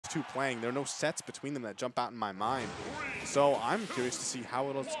two playing. There are no sets between them that jump out in my mind. So I'm curious to see how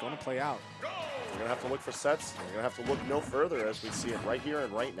it's going to play out. We're going to have to look for sets. We're going to have to look no further as we see it right here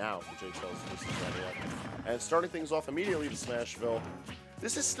and right now for Jtails versus Venia. And starting things off immediately to Smashville,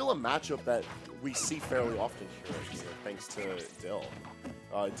 this is still a matchup that we see fairly often here, thanks to Dill.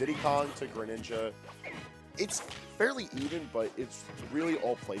 Diddy Kong to Greninja. It's fairly even, but it's really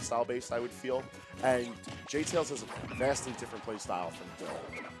all playstyle based, I would feel. And Jtails has a vastly different playstyle from Dill.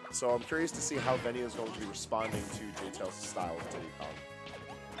 So I'm curious to see how Venia is going to be responding to Jtails' style of Diddy Kong.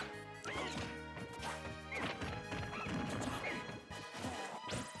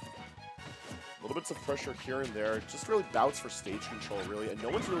 Little bits of pressure here and there, just really bouts for stage control, really, and no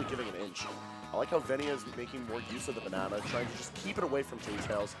one's really giving an inch. I like how Venia is making more use of the banana, trying to just keep it away from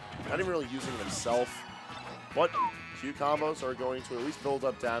Jtails, not even really using it himself. But Q combos are going to at least build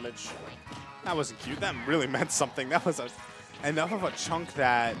up damage. That wasn't cute. That really meant something. That was enough of a chunk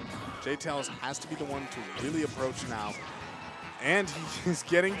that Jtails has to be the one to really approach now. And he's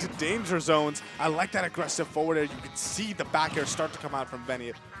getting to danger zones. I like that aggressive forward air. You can see the back air start to come out from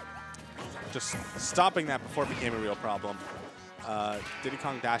Venia. Just stopping that before it became a real problem. Diddy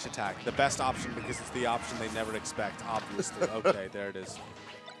Kong dash attack, the best option because it's the option they never expect, obviously. Okay, there it is.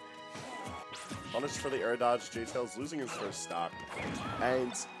 Punished for the air dodge, Jtails losing his first stock.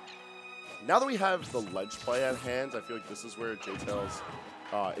 And now that we have the ledge play at hand, I feel like this is where Jtails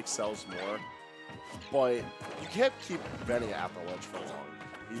excels more. But you can't keep Venia at the ledge for long.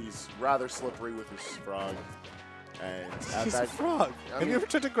 He's rather slippery with his frog. And he's a frog. Have you ever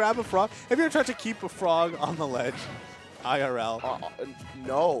tried to grab a frog? Have you ever tried to keep a frog on the ledge? IRL.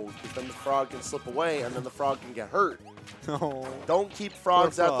 No, because then the frog can slip away and then the frog can get hurt. No. Don't keep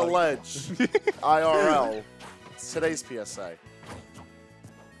frogs at the ledge. IRL. It's today's PSA.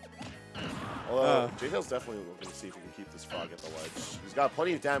 Although, Jtails definitely looking to see if he can keep this frog at the ledge. He's got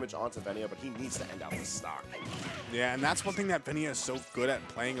plenty of damage onto Venia, but he needs to end out this stock. Yeah, and that's one thing that Venia is so good at,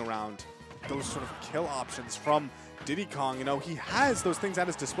 playing around those sort of kill options from Diddy Kong. You know, he has those things at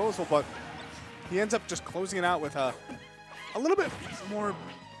his disposal, but he ends up just closing it out with a little bit more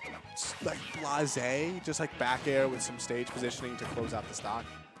like blasé, just like back air with some stage positioning to close out the stock.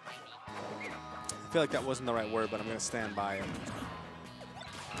 I feel like that wasn't the right word, but I'm going to stand by it.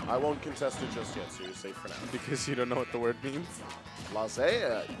 I won't contest it just yet, so you're safe for now. Because you don't know what the word means?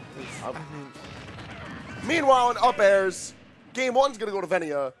 Blasé? Meanwhile, in up airs, game one's going to go to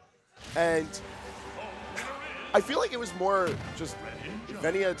Venia. And I feel like it was more just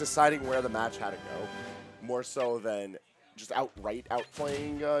Venia deciding where the match had to go, more so than just outright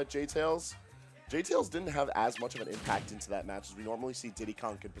outplaying Jtails. Jtails didn't have as much of an impact into that match as we normally see Diddy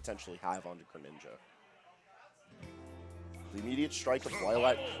Kong could potentially have onto Greninja. The immediate strike of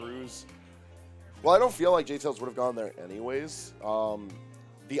Lilac Cruise. Well, I don't feel like Jtails would have gone there anyways.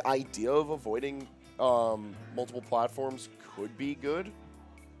 The idea of avoiding multiple platforms could be good.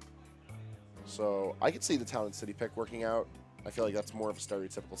 So I could see the Town and City pick working out. I feel like that's more of a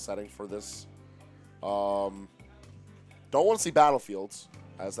stereotypical setting for this. Don't want to see Battlefields,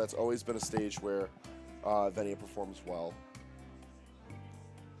 as that's always been a stage where Venia performs well.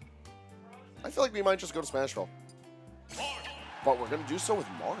 I feel like we might just go to Smashville. But we're going to do so with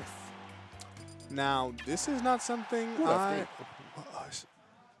Marth. Now, this is not something Ooh,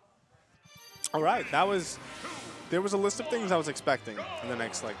 All right, there was a list of things I was expecting in the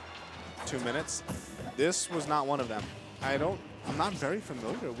next, like, 2 minutes. This was not one of them. I'm not very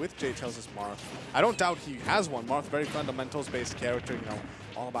familiar with Jtails' Marth. I don't doubt he has one. Marth, very fundamentals-based character, you know,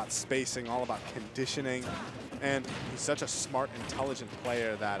 all about spacing, all about conditioning. And he's such a smart, intelligent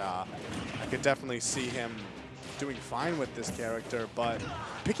player that I could definitely see him doing fine with this character. But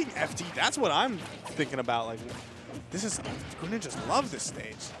picking FD, that's what I'm thinking about. Like, this is, Greninjas love this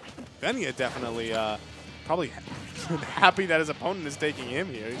stage. Venia definitely probably happy that his opponent is taking him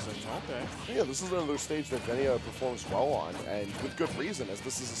here. He's like, okay. Yeah, this is another stage that Venia performs well on, and with good reason, as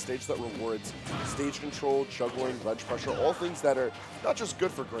this is a stage that rewards stage control, juggling, ledge pressure, all things that are not just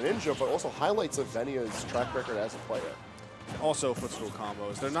good for Greninja, but also highlights of Venia's track record as a player. Also, footstool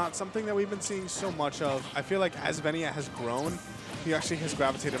combos. They're not something that we've been seeing so much of. I feel like as Venia has grown, he actually has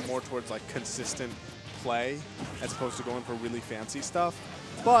gravitated more towards like consistent play as opposed to going for really fancy stuff.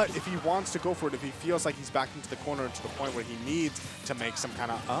 But if he wants to go for it, if he feels like he's back into the corner to the point where he needs to make some kind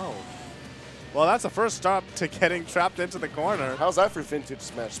of, well, that's the first stop to getting trapped into the corner. How's that for vintage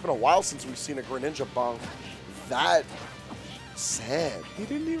Smash? It's been a while since we've seen a Greninja bonk that sad. He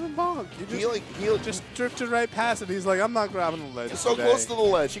didn't even bonk. He just drifted right past it. He's like, I'm not grabbing the ledge. So close to the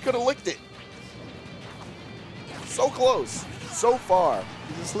ledge. He could have licked it. So close. So far.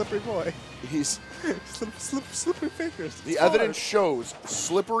 He's a slippery boy. Slippery fingers. The evidence shows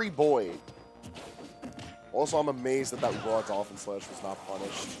slippery boy. Also, I'm amazed that raw dolphin slash was not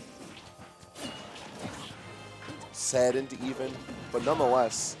punished. Saddened even, but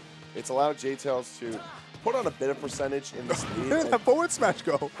nonetheless, it's allowed Jtails to put on a bit of percentage in this lead. Where did that forward smash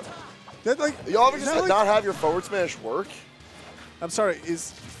go? That, like, you obviously did not have your forward smash work. I'm sorry,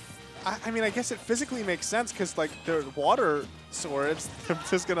 I mean, I guess it physically makes sense because, like, they're water swords. They're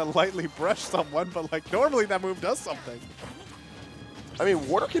just going to lightly brush someone, but, like, normally that move does something. I mean,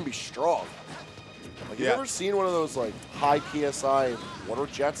 water can be strong. Like, you ever seen one of those, like, high PSI water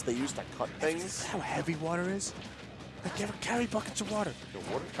jets they use to cut things? Is that how heavy water is? Like, you ever carry buckets of water?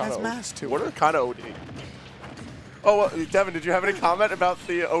 Water has mass to it. Water kind of OD. Oh, well, Devin, did you have any comment about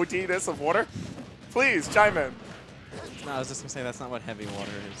the OD-ness of water? Please, chime in. No, I was just going to say that's not what heavy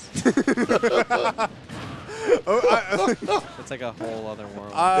water is. It's like a whole other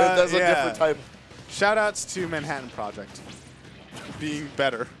world. That's a different type. Shout-outs to Manhattan Project. Being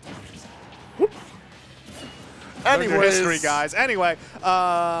better. Anyways. History, guys. Anyway,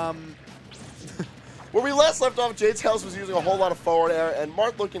 where we last left off, Jtails was using a whole lot of forward air, and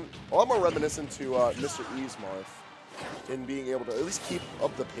Marth looking a lot more reminiscent to Mr. E's Marth in being able to at least keep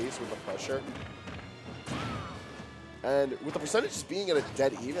up the pace with the pressure. And with the percentages being at a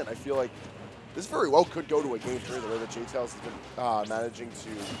dead even, I feel like this very well could go to a game 3 the way that Jtails has been managing to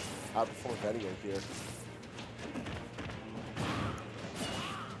outperform Venia here.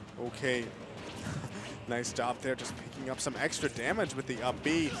 okay. Nice job there, just picking up some extra damage with the up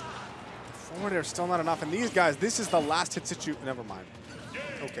B. Forward air still not enough, and these guys, this is the last hit situation. Never mind.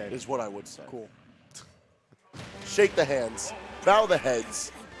 Okay. Is what I would say. Cool. Shake the hands, bow the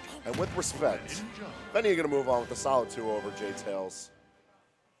heads, and with respect, Venia going to move on with a solid 2 over Jtails.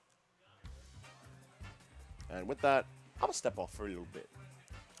 And with that, I'm gonna step off for a little bit.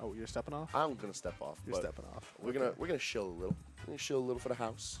 Oh, you're stepping off? I'm gonna step off. You're stepping off. We're gonna chill a little. We're gonna chill a little for the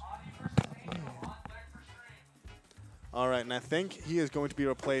house. All right, and I think he is going to be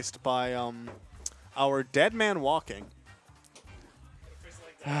replaced by our dead man walking.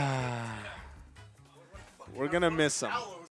 We're gonna miss him.